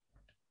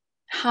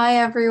Hi,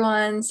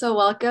 everyone. So,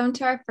 welcome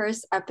to our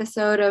first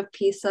episode of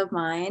Peace of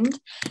Mind.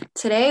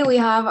 Today, we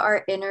have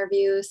our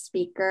interview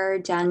speaker,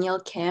 Daniel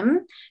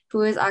Kim,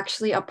 who is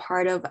actually a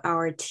part of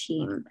our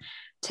team.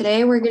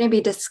 Today, we're going to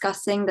be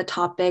discussing the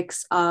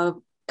topics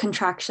of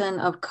contraction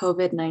of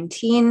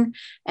COVID-19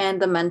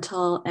 and the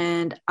mental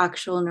and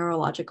actual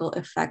neurological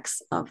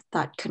effects of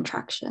that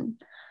contraction.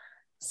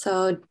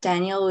 So,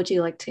 Daniel, would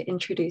you like to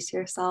introduce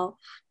yourself?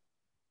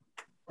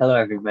 Hello,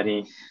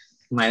 everybody.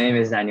 My name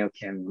is Daniel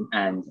Kim,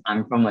 and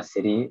I'm from a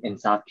city in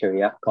South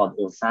Korea called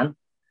Ulsan.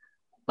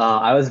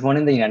 I was born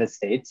in the United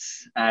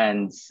States,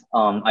 and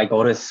I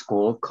go to a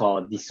school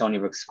called the Stony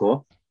Brook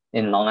School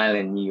in Long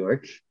Island, New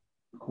York,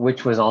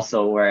 which was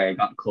also where I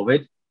got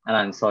COVID. And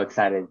I'm so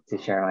excited to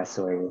share my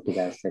story with you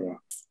guys today.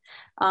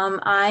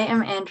 I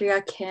am Andrea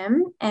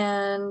Kim,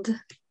 and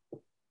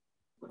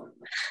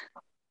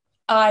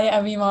I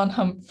am Iman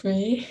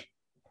Humphrey.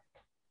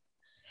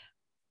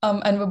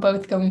 And we're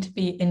both going to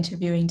be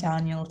interviewing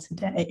Daniel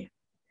today.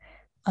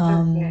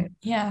 Okay.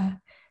 Yeah.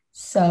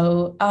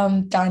 So,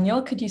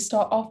 Daniel, could you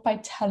start off by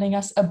telling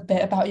us a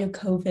bit about your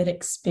COVID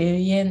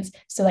experience?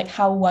 So, like,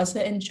 how was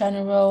it in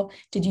general?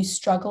 Did you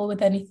struggle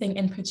with anything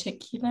in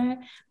particular,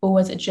 or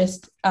was it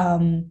just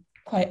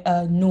quite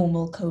a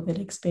normal COVID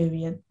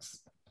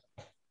experience?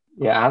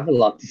 Yeah, I have a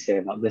lot to say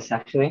about this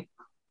actually.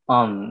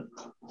 Um,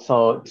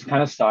 so to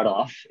kind of start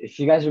off, if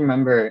you guys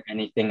remember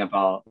anything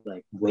about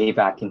like way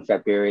back in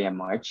February and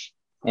March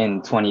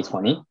in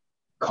 2020,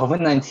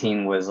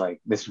 COVID-19 was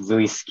like this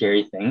really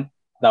scary thing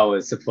that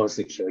was supposed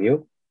to kill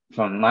you.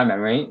 From my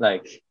memory,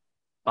 like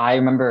I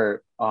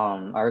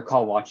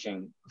recall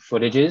watching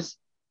footages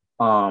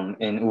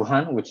in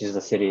Wuhan, which is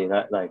the city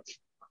that like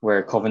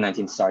where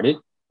COVID-19 started,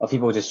 of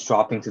people just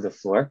dropping to the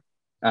floor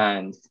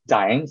and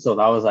dying.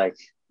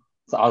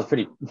 I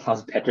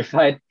was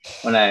petrified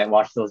when I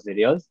watched those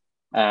videos,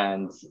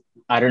 and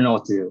I don't know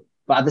what to do.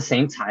 But at the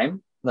same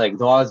time, like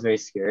though I was very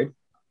scared,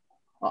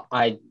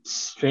 I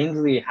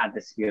strangely had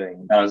this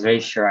feeling that I was very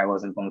sure I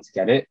wasn't going to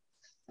get it.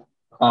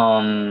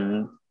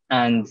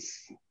 And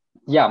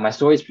yeah, my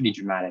story is pretty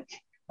dramatic,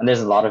 and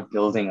there's a lot of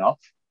building up.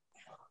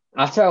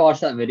 After I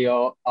watched that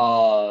video,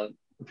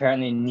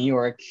 apparently in New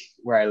York,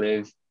 where I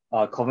live,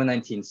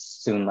 COVID-19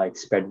 soon like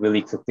spread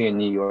really quickly in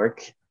New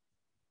York.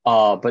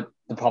 But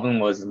the problem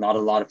was not a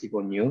lot of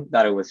people knew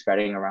that it was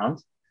spreading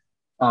around.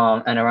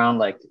 And around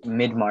like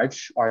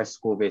mid-March, our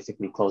school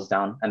basically closed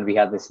down, and we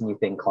had this new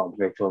thing called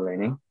virtual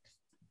learning.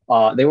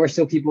 There were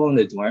still people in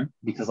the dorm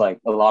because like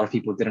a lot of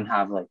people didn't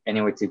have like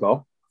anywhere to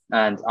go,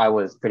 and I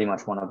was pretty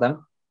much one of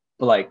them.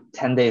 But like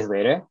 10 days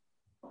later,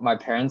 my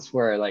parents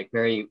were like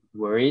very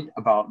worried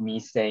about me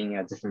staying in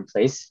a different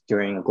place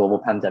during a global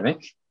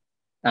pandemic,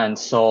 and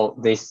so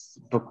they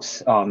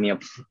booked me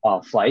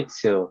a flight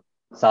to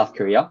South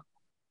Korea.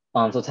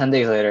 So 10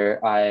 days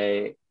later,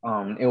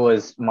 it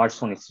was March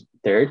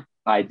 23rd.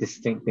 I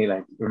distinctly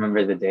like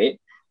remember the date.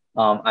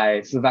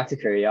 I flew back to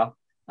Korea.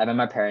 I met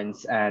my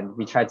parents, and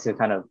we tried to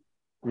kind of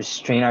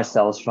restrain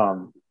ourselves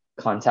from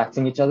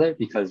contacting each other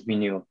because we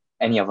knew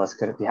any of us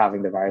could be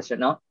having the virus right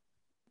now.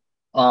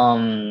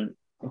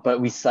 But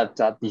we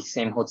slept at the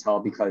same hotel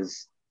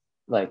because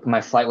like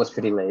my flight was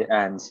pretty late,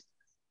 and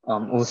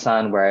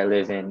Ulsan, where I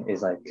live in,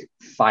 is like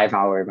 5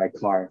 hour by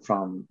car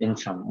from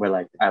Incheon, where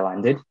like I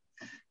landed.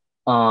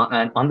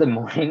 And on the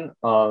morning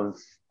of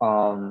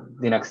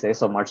the next day,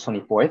 so March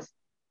 24th,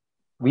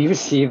 we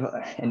received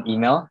an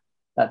email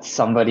that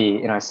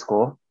somebody in our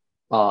school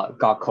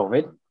got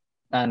COVID.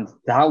 And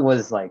that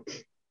was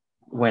like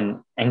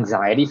when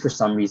anxiety for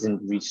some reason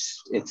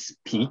reached its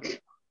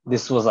peak.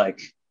 This was like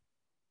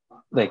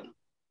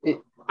it,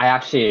 I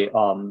actually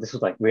this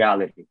was like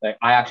reality. Like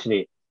I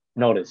actually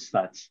noticed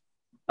that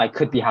I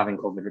could be having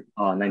COVID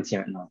 19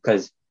 right now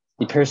because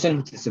the person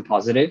who tested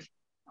positive,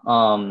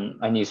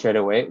 I knew straight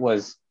away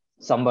was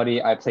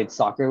somebody I played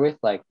soccer with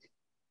like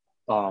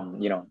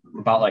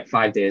about like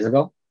 5 days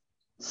ago.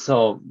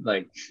 So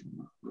like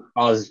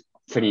I was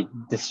pretty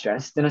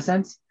distressed in a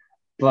sense.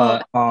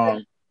 well,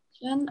 But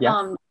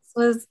yeah, this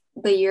was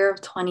the year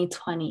of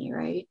 2020,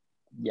 right?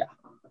 yeah.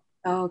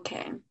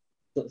 Okay.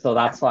 So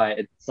that's why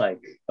it's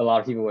like a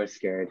lot of people were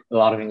scared, a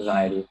lot of Yeah.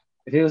 anxiety.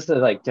 If it was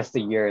like just a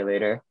year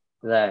later,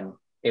 then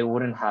it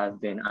wouldn't have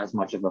been as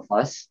much of a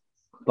fuss.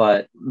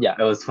 But yeah,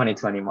 it was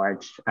 2020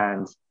 March,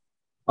 and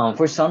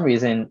for some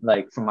reason,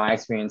 like from my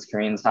experience,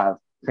 Koreans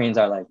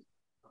are like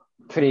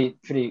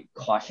pretty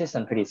cautious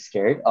and pretty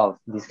scared of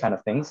these kind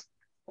of things.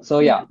 So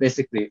Yeah. yeah,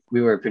 basically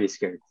we were pretty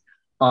scared.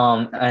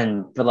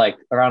 And but like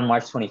around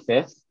March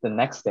 25th, the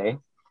next day,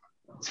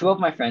 two of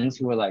my friends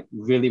who were like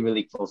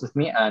really close with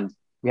me, and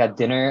we had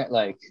dinner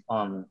like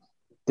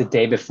the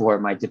day before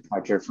my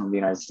departure from the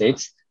United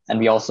States, and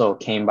we also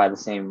came by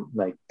the same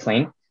like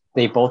plane.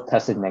 They both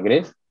tested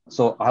negative,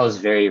 so I was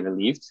very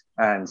relieved,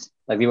 and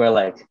like we were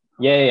like,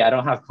 "Yay! I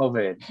don't have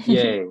COVID!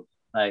 Yay!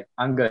 Like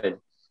I'm good."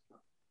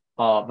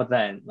 But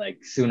then like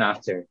soon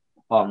after,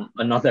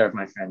 another of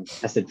my friends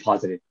tested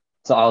positive,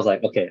 so I was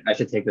like, "Okay, I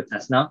should take the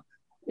test now."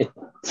 It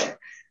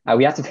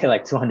we had to pay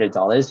like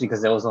 $200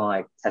 because there was no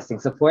like testing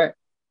support.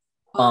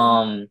 Oh,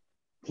 um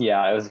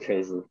Yeah, it was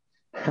crazy.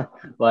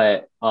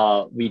 But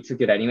we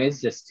took it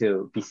anyways just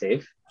to be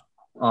safe.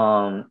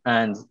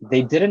 And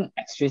they did an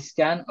X-ray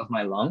scan of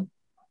my lung,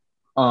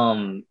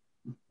 um,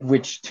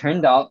 which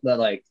turned out that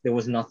like there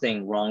was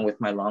nothing wrong with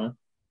my lung,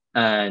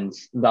 and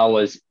that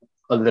was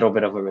a little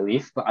bit of a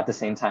relief. But at the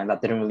same time,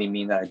 that didn't really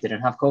mean that I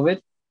didn't have COVID.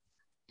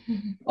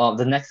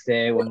 The next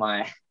day when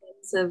my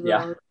So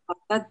yeah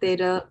that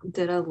did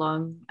a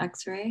lung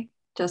X-ray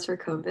just for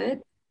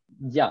COVID.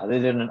 yeah they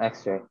did an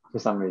X-ray for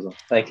some reason.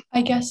 Like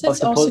I guess I was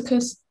it's also supposed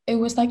because it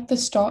was like the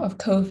start of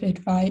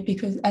COVID, right?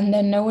 Because and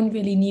then no one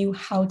really knew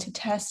how to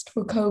test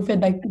for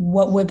COVID. Like,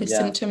 what were the yeah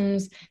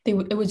symptoms?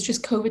 It was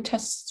just COVID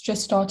tests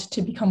just started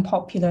to become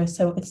popular,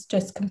 so it's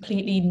just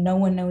completely no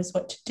one knows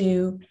what to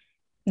do.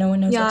 No one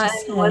knows what Yeah,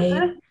 to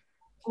and say.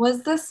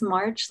 was this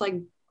March like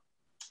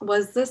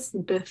was this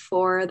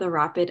before the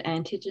rapid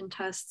antigen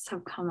tests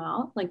have come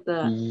out? Like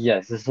the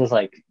yes, this was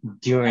like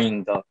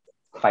during the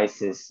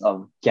crisis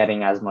of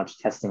getting as much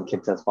testing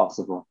kits as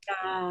possible.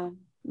 yeah.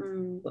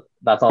 Mm.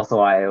 That's also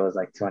why it was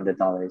like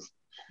 $200.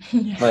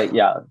 Yeah. But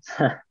yeah,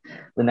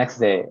 the next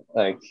day,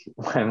 like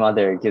my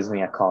mother gives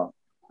me a call.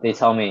 They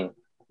tell me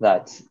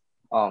that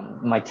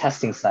my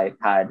testing site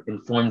had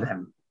informed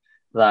them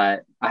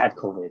that I had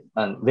COVID,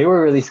 and they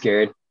were really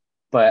scared.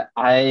 But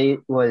I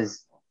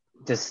was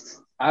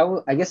just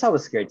I guess I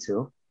was scared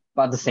too.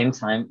 But at the same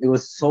time, it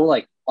was so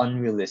like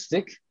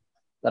unrealistic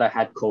that I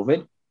had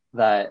COVID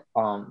that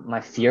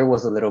my fear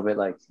was a little bit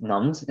like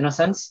numbed in a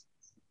sense.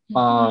 Mhm.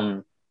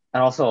 Um,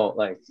 and also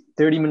like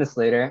 30 minutes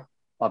later,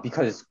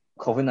 because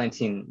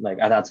COVID-19, like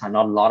at that time,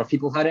 not a lot of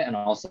people had it, and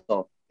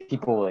also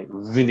people were like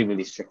really,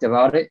 really strict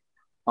about it.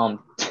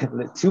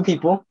 Two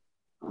people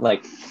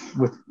like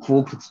with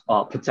full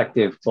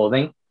protective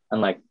clothing and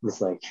like this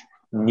like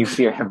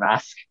nuclear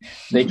mask,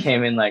 they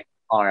came in like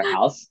our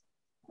house,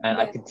 and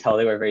I Yeah. could tell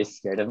they were very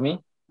scared of me,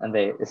 and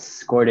they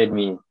escorted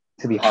me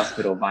to the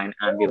hospital by an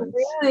Oh, ambulance.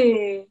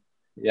 really?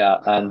 Yeah,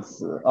 and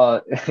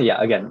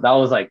yeah, again, that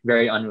was like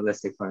very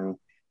unrealistic for me.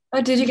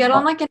 Oh, did you get Uh,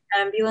 on like an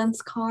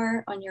ambulance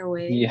car on your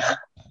way? yeah,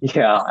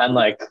 yeah, and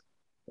like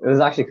it was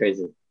actually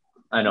crazy.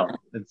 I know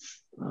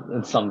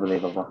it's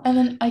unbelievable. And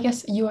then I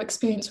guess your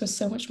experience was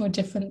so much more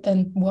different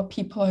than what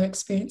people are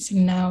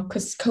experiencing now,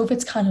 because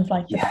COVID's kind of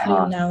like the flu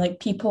Yeah, now. Like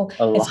people,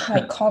 a it's lot.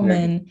 quite Very,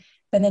 common.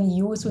 But then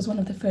yours was one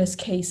of the first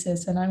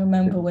cases. And I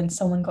remember when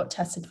someone got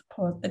tested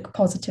for like,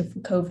 positive for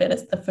COVID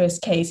as the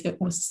first case,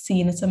 it was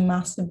seen as a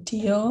massive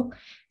deal.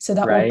 So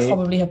that would right?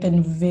 probably have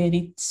been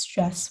really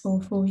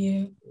stressful for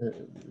you.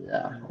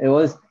 Yeah, it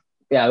was.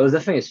 Yeah, it was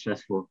definitely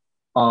stressful.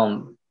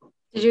 Um,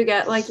 Did you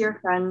get like your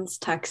friends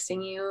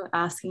texting you,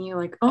 asking you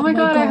like, "Oh Oh my my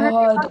God, I heard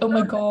you God. got Oh my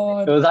it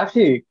God. was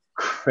actually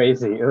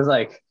crazy. It was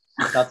like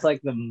that's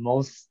like the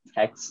most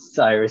texts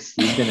I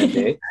received in a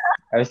day.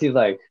 I received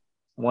like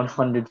Apart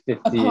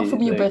 150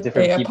 from your like birthday,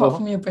 different apart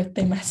from people. your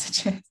birthday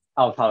messages.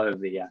 Oh,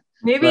 probably yeah,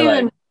 maybe but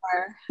even like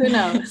more. Who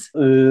knows?" a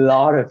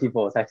lot of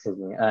people texted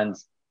me, and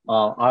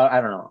I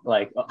don't know,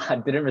 like I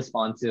didn't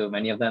respond to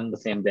many of them the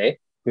same day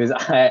because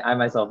I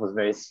myself was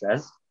very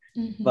stressed.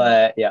 Mhm.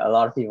 But yeah, a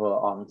lot of people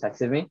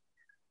texted me.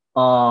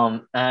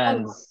 Oh,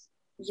 And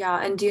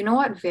yeah. And do you know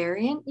what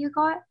variant you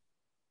got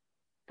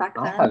back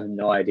I then? have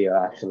no idea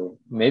actually.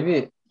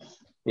 Maybe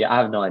yeah, I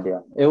have no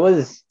idea. It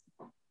was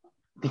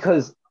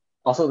because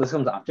also this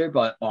comes after,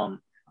 but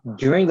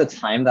during the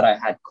time that I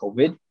had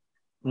COVID,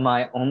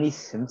 my only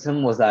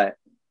symptom was that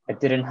I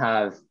didn't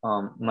have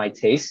my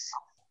taste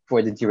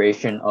for the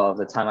duration of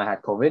the time I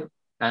had COVID,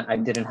 and I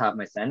didn't have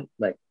my scent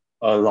like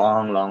a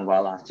long, long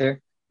while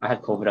after I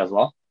had COVID as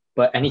well.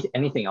 But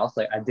anything else,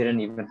 like I didn't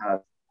even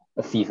have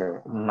a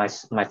fever. My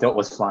throat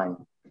was fine.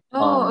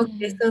 Oh, Um,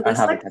 okay. Mm. So I didn't this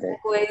have a like headache.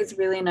 segues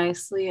really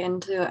nicely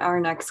into our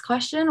next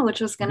question,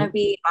 which was gonna Mhm.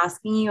 be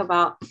asking you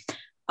about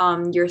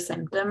your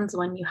symptoms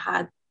when you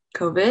had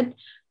COVID.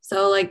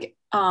 So like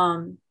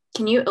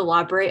can you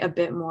elaborate a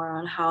bit more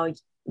on how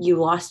you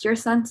lost your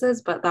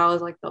senses, but that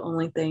was like the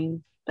only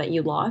thing that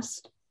you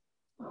lost?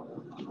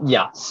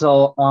 Yeah.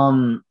 So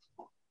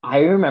I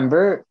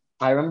remember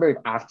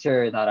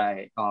after that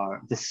I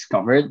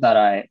discovered that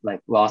I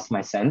like lost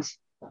my sense.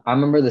 I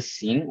remember the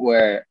scene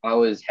where I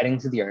was heading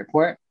to the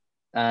airport,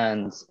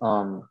 and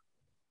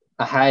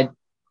I had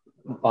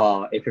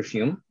a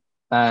perfume,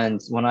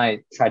 and when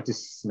I tried to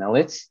smell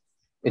it,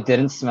 it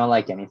didn't smell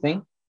like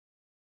anything.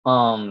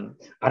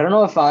 I don't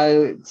know if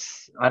I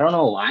don't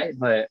know why,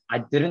 but I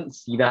didn't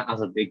see that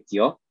as a big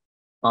deal.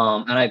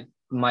 And I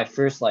my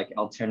first like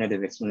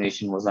alternative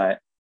explanation was that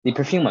the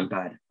perfume went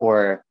bad,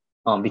 or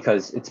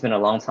because it's been a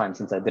long time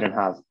since I didn't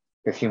have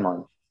perfume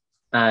on.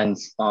 And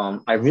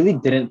I really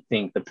didn't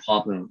think the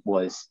problem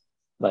was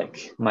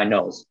like my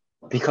nose,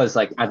 because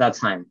like at that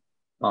time,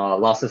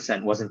 loss of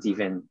scent wasn't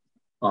even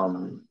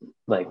um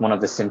like one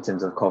of the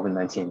symptoms of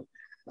COVID-19.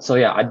 So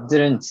yeah, I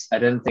didn't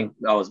think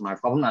that was my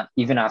problem.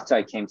 Even after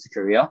I came to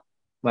Korea,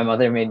 my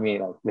mother made me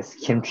like this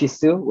kimchi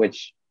stew,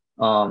 which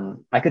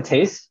I could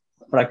taste,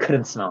 but I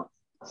couldn't smell.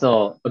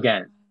 So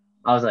again,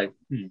 I was like,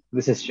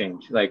 this is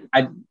strange. Like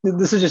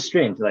this is just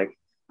strange. Like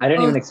I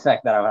didn't Oh, even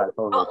expect that I would have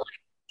COVID.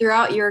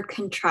 throughout your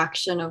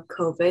contraction of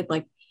COVID,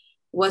 like,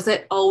 was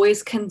it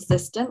always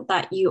consistent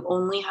that you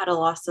only had a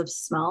loss of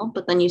smell,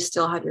 but then you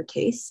still had your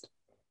taste?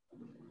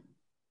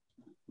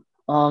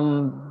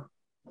 Um,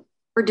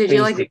 Or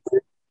basic.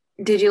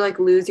 did you like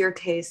lose your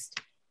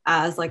taste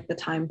as like the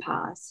time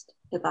passed?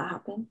 Did that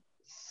happen?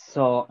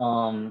 So,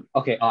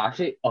 okay,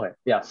 actually, okay,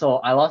 yeah. So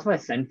I lost my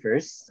scent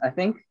first, I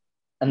think,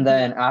 and Mhm.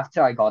 then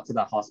after I got to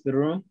the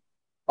hospital room,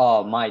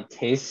 my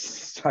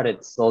taste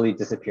started slowly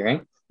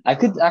disappearing. I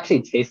could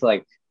actually taste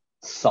like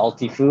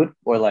salty food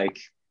or like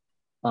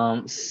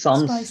some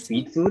sweet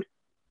Spicy? food.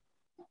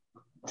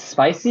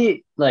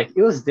 Spicy, like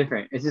it was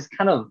different. It's just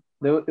kind of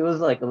it was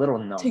like a little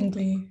numb.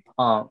 Tingly.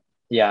 Um,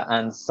 yeah,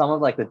 and some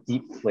of like the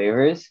deep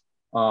flavors,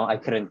 I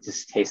couldn't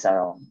just taste at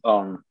all.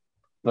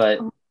 But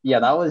Oh, yeah,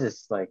 that was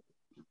just like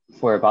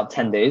for about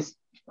 10 days.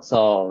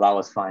 So that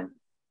was fine.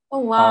 oh,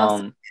 wow. So,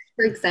 Um,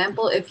 for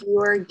example, if you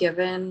were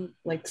given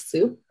like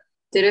soup,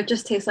 did it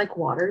just taste like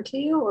water to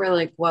you, or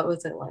like what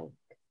was it like?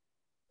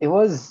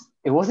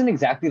 it wasn't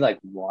exactly like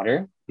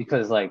water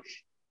because like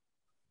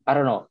I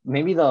don't know,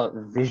 maybe the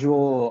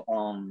visual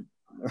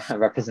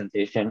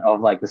representation of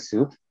like the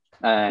soup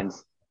and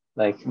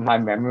like my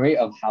memory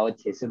of how it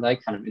tasted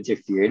like kind of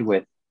interfered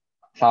with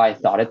how I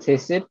thought it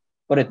tasted,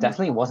 but it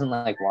definitely wasn't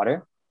like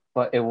water,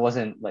 but it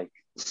wasn't like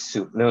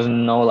soup. There was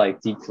no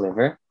like deep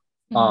flavor.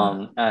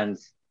 Mm-hmm. And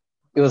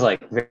it was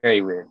like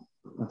very weird.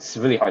 It's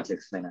really hard to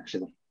explain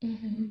actually.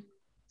 Mm-hmm.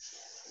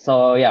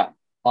 So yeah,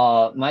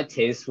 my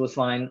taste was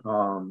fine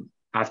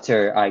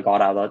after I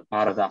got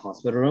out of that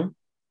hospital room,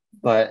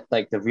 but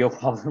like the real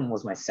problem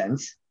was my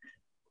sense.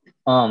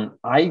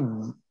 I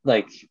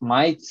like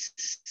my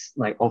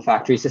like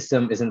olfactory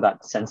system isn't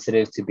that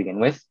sensitive to begin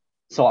with,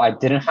 so I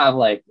didn't have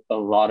like a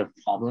lot of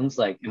problems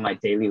like in my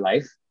daily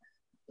life.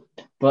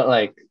 But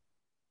like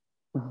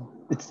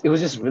it was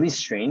just really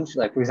strange.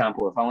 Like for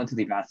example, if I went to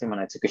the bathroom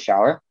and I took a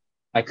shower,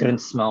 I couldn't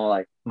smell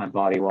like my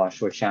body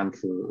wash or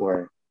shampoo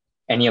or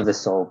any of the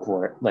soap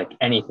or like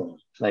anything.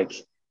 Like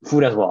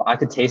food as well. I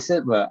could taste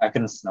it, but I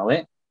couldn't smell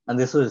it. And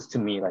this was to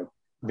me like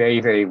very,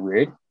 very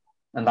weird.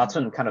 And that's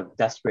when kind of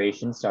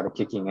desperation started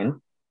kicking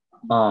in.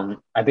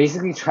 I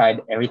basically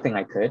tried everything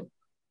I could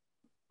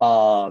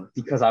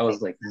because I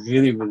was like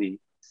really, really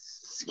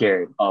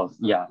scared of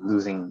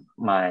losing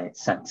my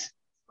sense.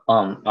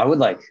 I would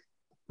like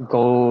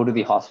go to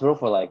the hospital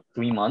for like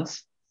 3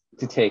 months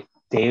to take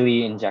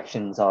daily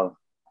injections of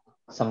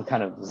some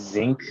kind of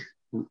zinc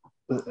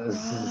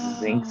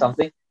Wow.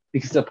 something,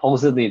 because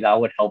supposedly that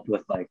would help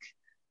with like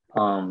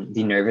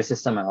the nervous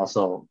system and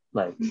also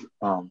like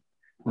um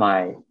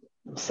my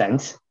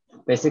sense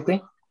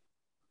basically.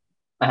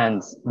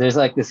 And there's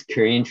like this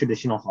Korean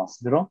traditional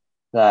hospital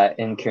that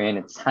in Korean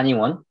it's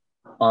Haniwon,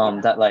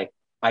 Yeah. that like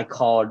I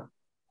called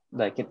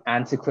like an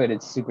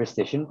antiquated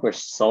superstition for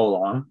so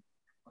long.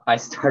 I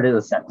started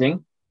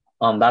accepting.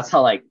 That's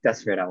how like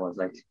desperate I was.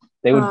 Like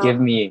they would Uh, give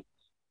me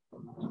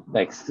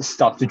like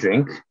stuff to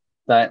drink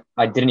that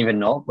I didn't even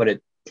know, but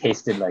it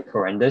tasted like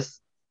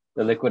horrendous.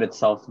 The liquid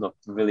itself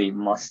looked really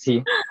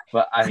musty,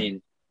 but I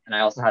mean, and I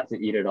also had to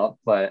eat it up.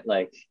 But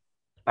like,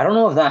 I don't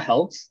know if that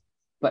helps.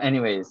 But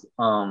anyways,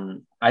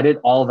 I did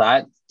all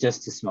that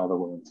just to smell the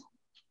wound,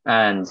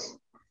 and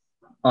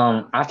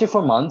after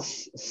 4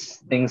 months,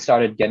 things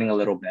started getting a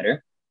little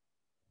better.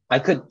 I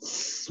could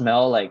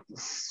smell like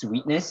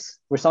sweetness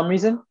for some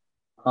reason.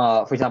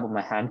 For example,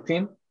 my hand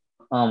cream,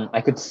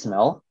 I could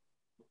smell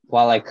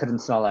while I couldn't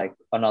smell like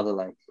another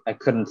like I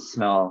couldn't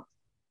smell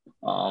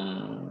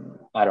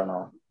I don't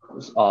know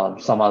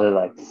some other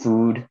like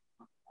food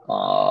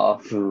I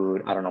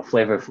don't know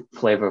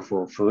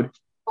flavorful food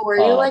were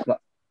you uh like but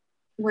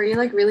were you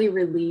like really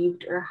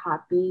relieved or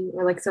happy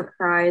or like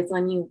surprised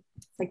when you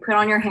like put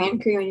on your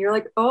hand cream and you're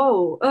like,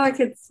 oh, I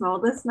can smell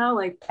this now?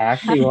 Like, I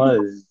actually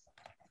was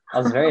I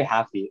was very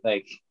happy,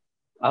 like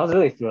I was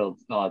really thrilled,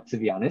 to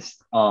be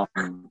honest.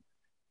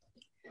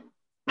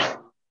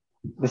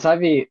 This might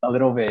be a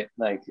little bit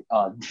like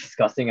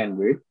disgusting and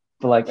weird,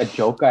 but like a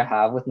joke I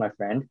have with my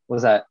friend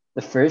was that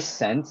the first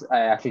scent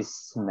I actually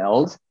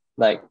smelled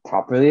like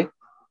properly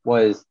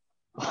was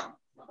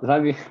this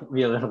might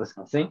be a little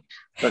disgusting,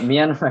 but me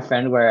and my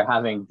friend were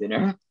having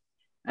dinner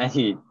and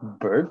he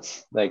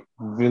burped like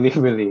really,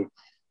 really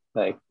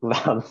like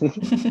loudly.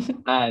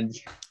 And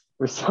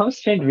for some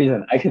strange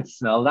reason I could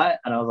smell that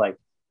and I was like,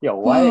 yo,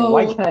 why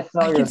Whoa, can't I I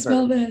smell can your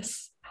smell burp?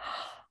 this.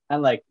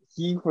 And like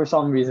he for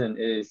some reason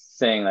is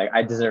saying like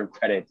I deserve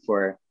credit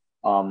for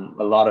a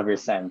lot of your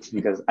sense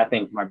because I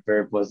think my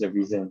burp was the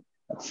reason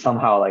that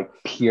somehow like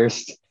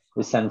pierced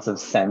the sense of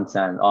sense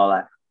and all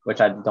that,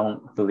 which I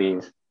don't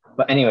believe.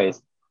 But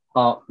anyways,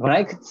 when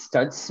I could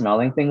start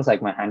smelling things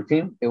like my hand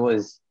cream, I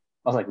was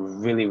like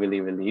really, really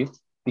relieved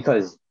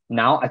because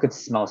now I could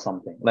smell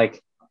something.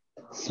 Like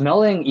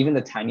smelling even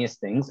the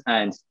tiniest things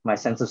and my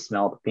sense of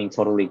smell being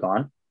totally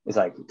gone is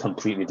like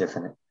completely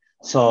different.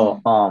 So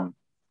Mm.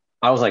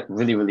 I was like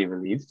really, really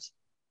relieved.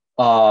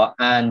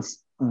 And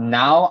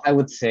now I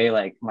would say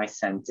like my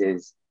scent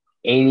is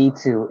 80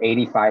 to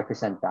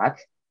 85% back.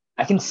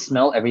 I can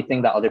smell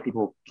everything that other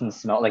people can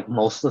smell like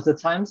most of the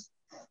times.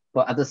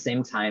 but at the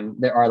same time,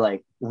 there are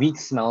like weak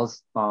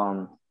smells.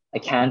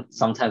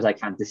 Sometimes I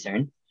can't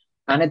discern.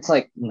 And it's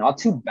like not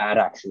too bad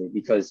actually,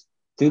 because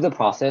through the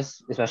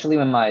process, especially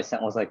when my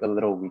scent was like a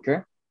little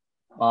weaker,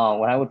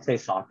 when I would play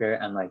soccer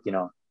and like,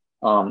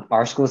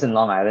 our school's in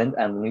Long Island,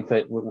 and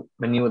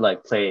when you would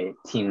like play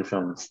teams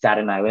from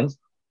Staten Island,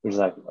 which is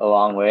like a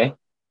long way,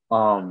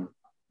 um,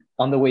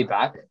 on the way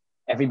back,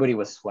 everybody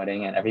was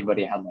sweating and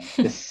everybody had like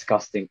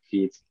disgusting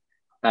feet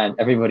and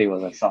everybody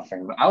was like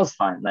suffering, but I was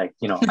fine. Like,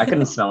 I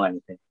couldn't smell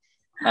anything.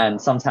 And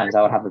sometimes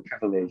I would have the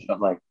privilege of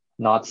like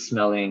not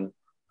smelling,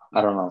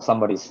 I don't know,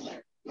 somebody's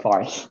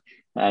fart.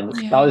 And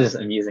that Yeah. was just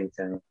amusing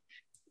to me.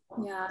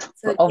 Yeah. So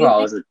But do you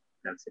overall, it think, was a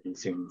devastating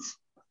experience.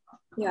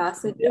 yeah,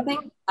 so do Yeah. you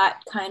think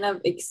that kind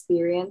of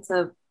experience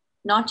of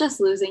not just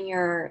losing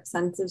your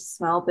sense of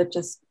smell, but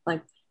just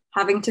like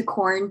having to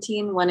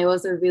quarantine when it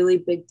was a really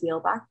big deal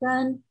back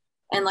then,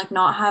 and like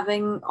not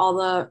having all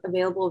the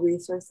available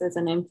resources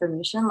and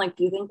information, like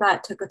do you think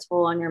that took a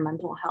toll on your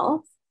mental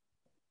health?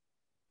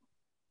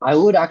 I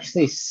would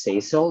actually say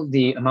so.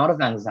 The amount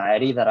of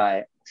anxiety that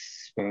I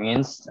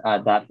experienced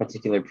at that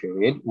particular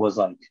period was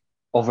like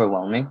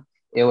overwhelming.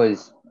 It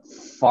was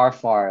far,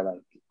 far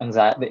like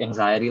the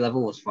anxiety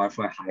level was far,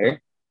 far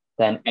higher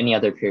than any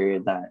other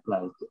period that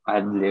like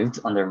I've lived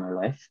under my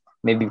life.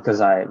 Maybe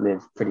because I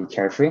live pretty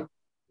carefree.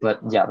 But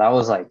yeah, that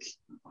was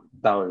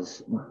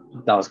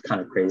that was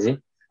kind of crazy.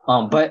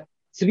 But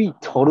to be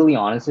totally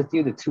honest with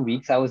you, the 2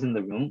 weeks I was in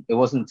the room, it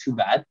wasn't too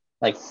bad.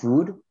 Like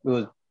food, it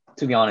was,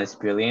 to be honest,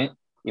 brilliant,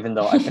 even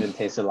though I couldn't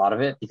taste a lot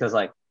of it because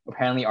like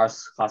apparently our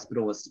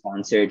hospital was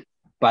sponsored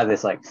by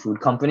this like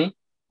food company,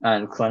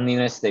 and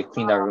cleanliness, they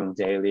cleaned our room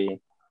daily.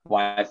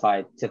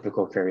 Wi-Fi,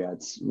 typical Korea.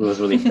 It was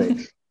really quick.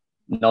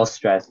 No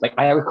stress. Like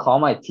I recall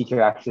my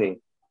teacher actually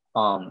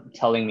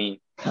telling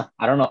me,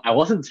 I don't know, I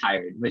wasn't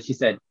tired, but she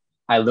said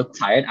I looked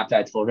tired after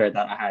I told her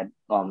that I had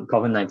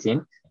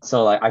COVID-19.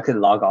 So like I could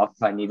log off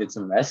if I needed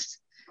some rest.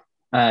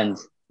 And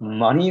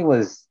money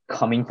was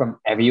coming from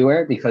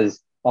everywhere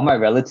because all my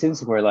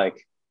relatives were like,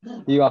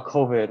 you got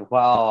COVID.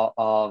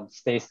 Wow.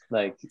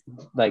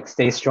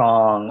 Stay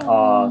strong.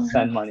 Oh.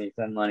 Send money.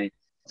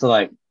 So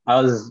like I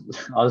was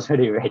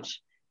pretty rich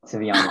to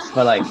be honest.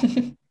 But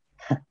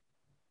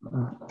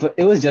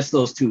it was just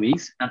those 2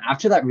 weeks. And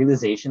after that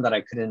realization that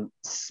I couldn't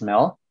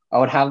smell, I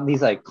would have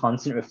these like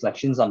constant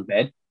reflections on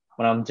bed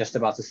when I'm just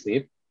about to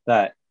sleep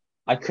that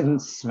I couldn't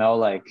smell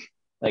like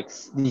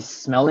the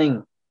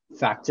smelling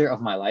factor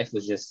of my life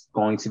was just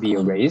going to be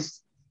Gone.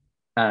 erased.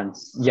 And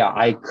yeah,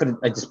 I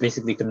just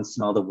basically couldn't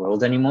smell the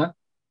world anymore.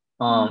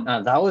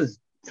 And that was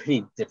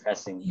pretty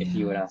depressing if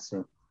you would Yeah. ask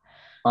me.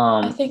 I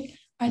Um, think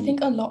I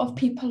think a lot of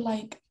people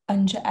like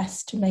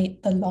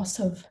underestimate the loss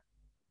of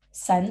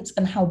sense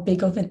and how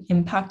big of an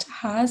impact it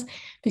has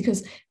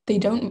because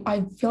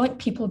I feel like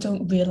people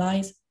don't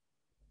realize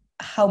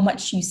how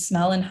much you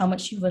smell and how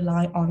much you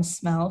rely on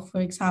smell,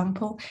 for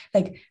example.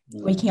 Like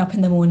yeah, waking up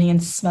in the morning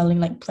and smelling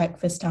like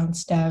breakfast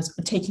downstairs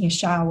or taking a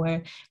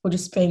shower or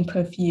just spraying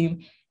perfume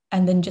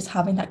and then just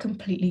having that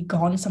completely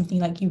gone, something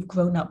like you've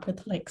grown up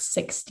with like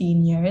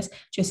 16 years,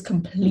 just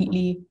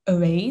completely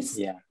erased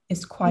yeah,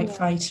 is quite Yeah.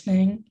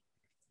 frightening.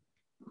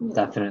 Yeah.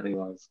 definitely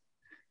was.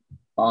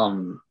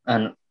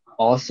 And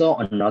also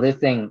another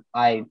thing,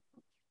 I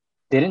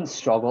didn't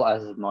struggle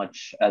as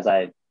much as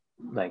I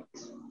like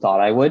thought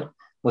I would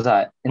was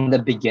that in the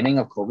beginning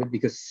of COVID,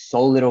 because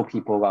so little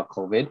people got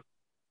COVID,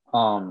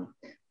 um,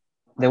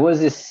 there was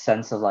this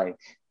sense of like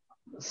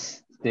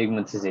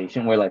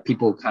stigmatization where like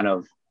people kind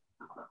of,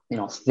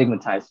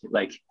 stigmatized you.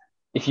 Like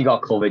if you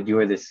got COVID, you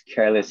were this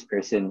careless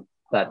person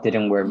that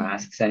didn't wear Mm.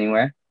 masks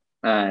anywhere.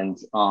 And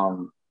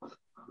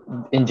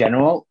in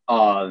general,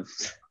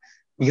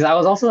 because I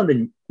was also in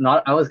the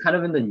not I was kind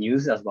of in the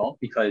news as well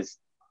because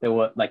there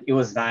was like it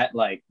was that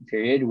like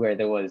period where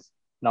there was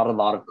not a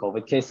lot of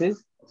COVID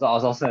cases. So I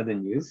was also in the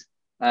news,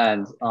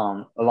 and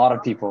a lot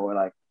of people were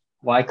like,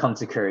 "Why come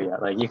to Korea?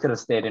 Like you could have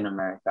stayed in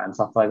America and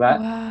stuff like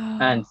that."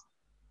 And Wow.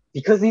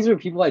 because these were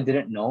people I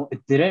didn't know, it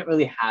didn't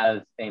really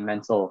have a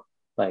mental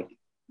like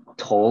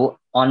toll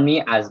on me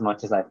as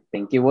much as I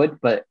think it would.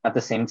 But at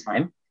the same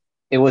time,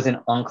 it was an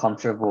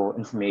uncomfortable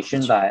information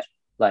that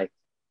Situation. like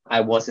I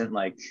wasn't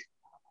like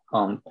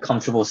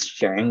comfortable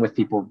sharing with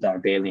people that I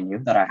barely knew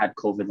that I had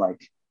COVID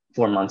like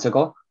 4 months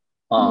ago.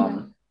 Yeah.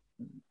 Um,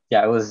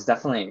 yeah, it was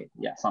definitely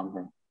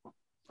something.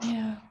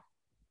 Yeah.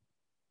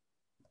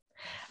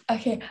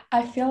 Okay.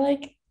 I feel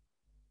like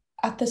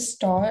at the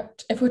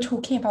start, if we're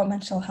talking about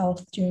mental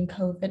health during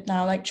COVID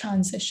now, like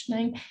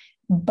transitioning,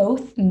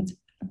 both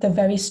the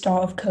very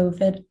start of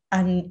COVID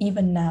and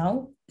even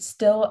now,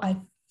 still, I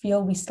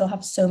feel we still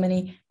have so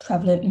many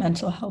prevalent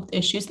mental health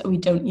issues that we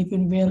don't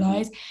even Mhm.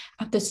 realize.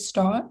 At the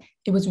start,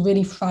 it was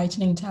really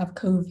frightening to have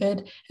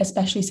COVID,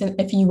 especially since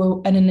if you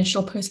were an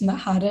initial person that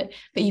had it.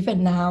 But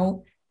even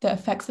now, the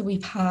effects that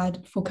we've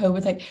had for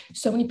COVID, like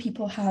so many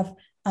people have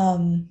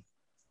um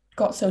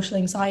got social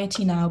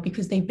anxiety now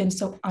because they've been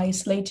so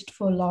isolated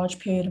for a large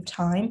period of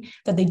time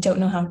that they don't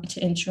know how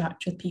to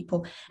interact with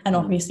people. And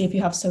obviously, if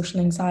you have social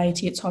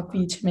anxiety, it's hard for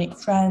you to make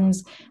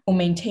friends or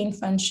maintain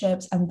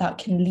friendships, and that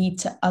can lead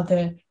to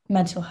other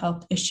mental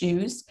health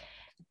issues.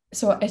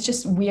 So it's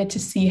just weird to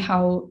see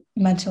how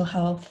mental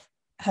health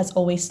has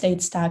always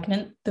stayed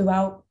stagnant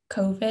throughout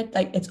COVID.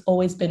 Like it's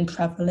always been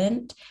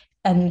prevalent.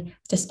 And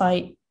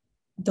despite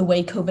the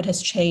way COVID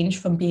has changed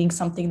from being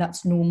something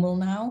that's normal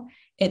now,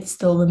 it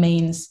still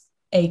remains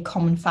a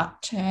common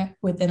factor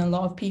within a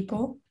lot of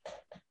people.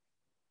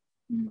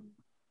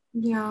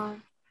 Yeah,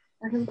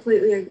 I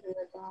completely agree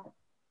with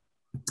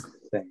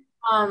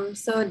that.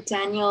 So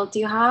Daniel, do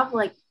you have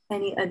like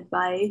any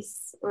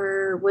advice,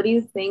 or what do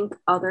you think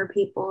other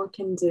people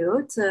can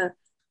do to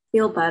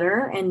feel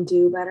better and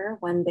do better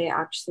when they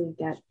actually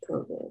get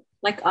COVID?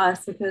 Like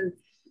us, because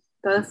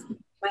both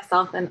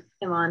myself and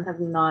Iman have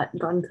not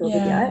gotten COVID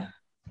yet.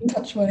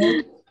 Touch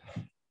wood.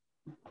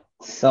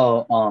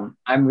 So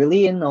I'm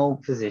really in no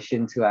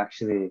position to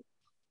actually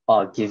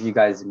give you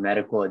guys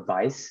medical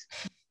advice,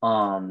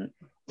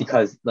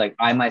 because like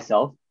I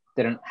myself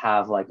didn't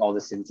have like all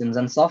the symptoms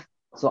and stuff,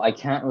 so I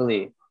can't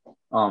really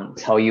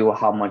tell you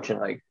how much it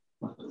like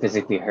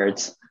physically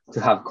hurts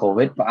to have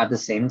COVID. But at the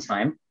same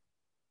time,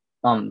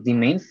 the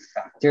main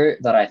factor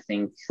that I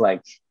think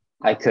like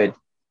I could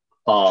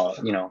go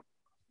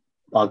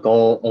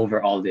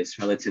over all this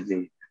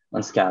relatively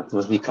unscathed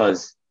was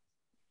because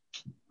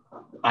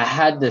I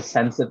had this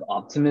sense of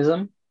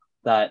optimism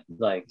that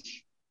like,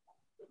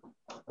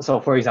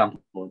 so for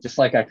example, just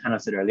like I kind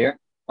of said earlier,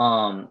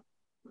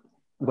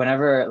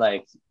 whenever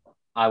like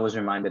I was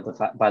reminded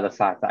by the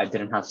fact that I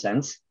didn't have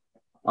sense,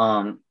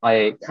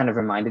 I kind of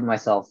reminded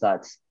myself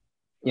that,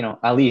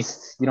 at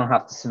least you don't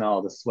have to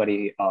smell the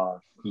sweaty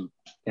feet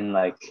in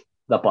like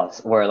the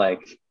bus, or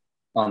like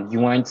you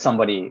weren't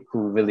somebody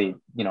who really,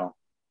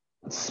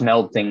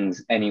 smelled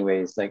things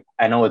anyways. Like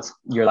I know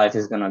your life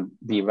is gonna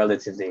be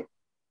relatively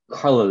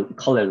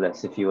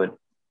colorless, if you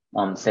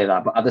would say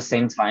that, but at the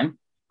same time,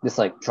 this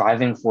like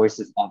driving force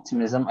of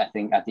optimism, I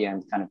think at the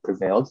end kind of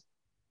prevailed.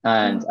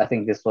 And I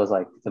think this was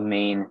like the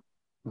main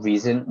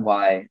reason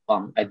why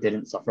I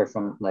didn't suffer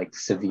from like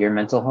severe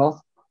mental health,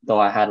 though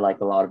I had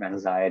like a lot of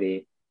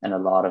anxiety and a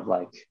lot of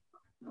like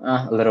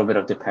a little bit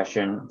of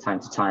depression time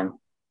to time.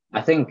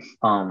 I think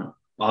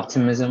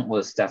optimism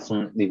was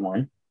definitely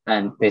one,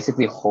 and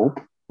basically hope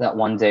that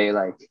one day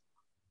like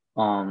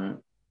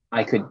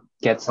I could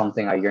get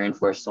something I yearned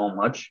for so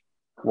much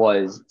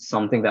was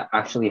something that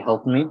actually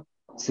helped me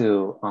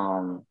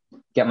to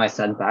get my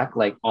scent back.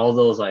 Like all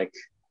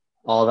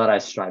that I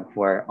strive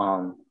for,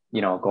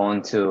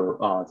 going to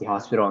the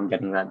hospital and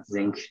getting that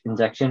zinc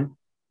injection,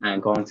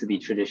 and going to the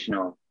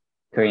traditional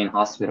Korean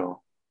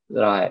hospital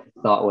that I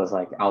thought was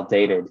like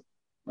outdated.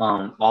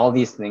 All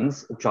these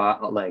things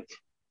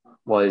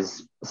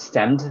was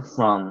stemmed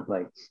from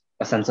like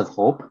a sense of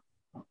hope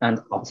and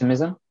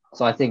optimism.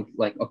 So I think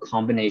like a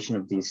combination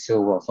of these two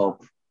will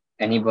help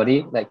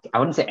anybody, like I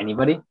wouldn't say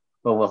anybody,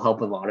 but will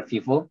help a lot of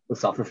people who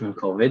suffer from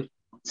COVID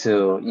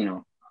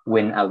to,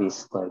 win at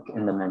least like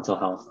in the mental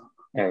health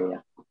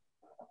area.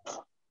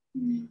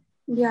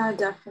 Yeah,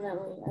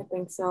 definitely. I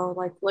think so.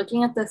 Like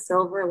looking at the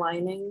silver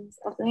linings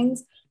of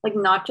things, like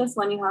not just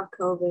when you have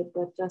COVID,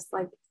 but just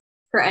like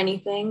for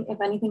anything, if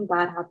anything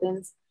bad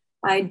happens,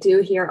 I do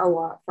hear a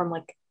lot from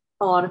like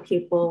a lot of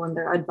people when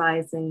they're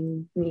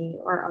advising me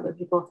or other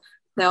people.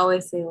 They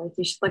always say like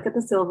you should look at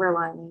the silver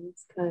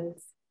linings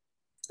because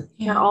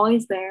they're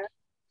always there.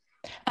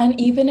 And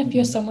even if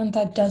you're someone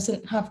that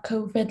doesn't have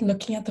COVID,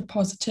 looking at the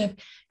positive,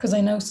 because I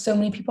know so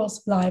many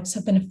people's lives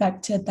have been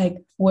affected, like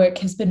work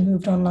has been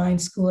moved online,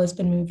 school has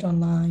been moved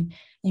online,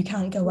 you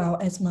can't go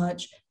out as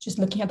much. Just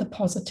looking at the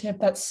positive,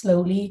 that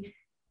slowly,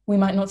 we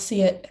might not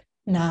see it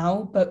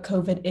now, but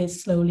COVID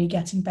is slowly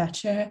getting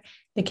better.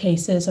 The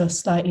cases are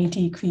slightly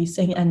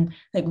decreasing, and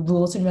like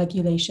rules and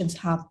regulations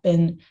have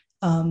been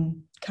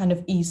kind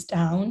of eased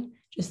down.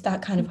 Just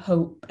that kind of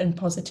hope and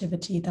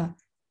positivity that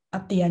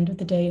at the end of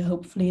the day,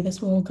 hopefully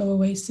this will all go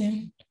away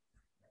soon.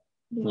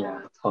 Yeah,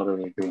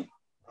 totally agree.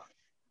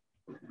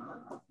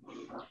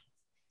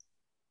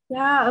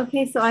 Yeah,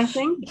 okay, so I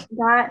think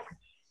that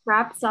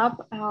wraps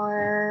up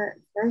our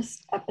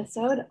first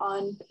episode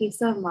on peace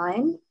of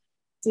mind.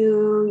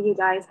 Do you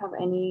guys have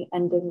any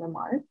ending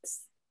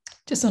remarks?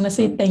 Just want to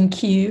say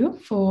thank you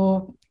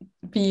for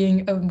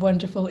being a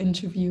wonderful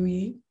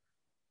interviewee.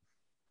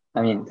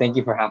 I mean, thank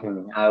you for having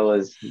me. I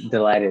was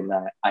delighted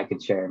that I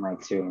could share my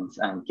experience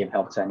and give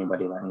help to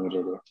anybody that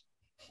needed it.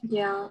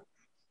 Yeah.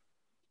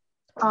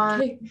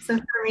 So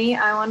for me,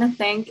 I want to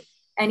thank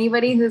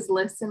anybody who's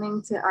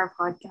listening to our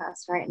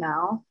podcast right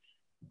now.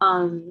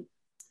 Thank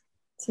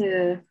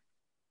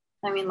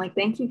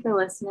you for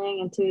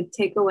listening and to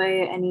take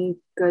away any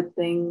good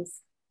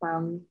things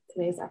from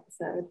today's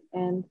episode.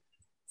 And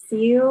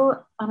see you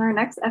on our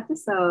next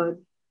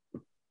episode.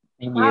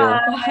 Thank you.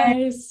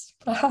 Bye.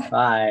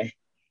 Bye.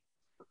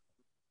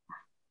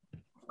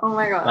 Oh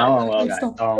my God. Oh, well, guys.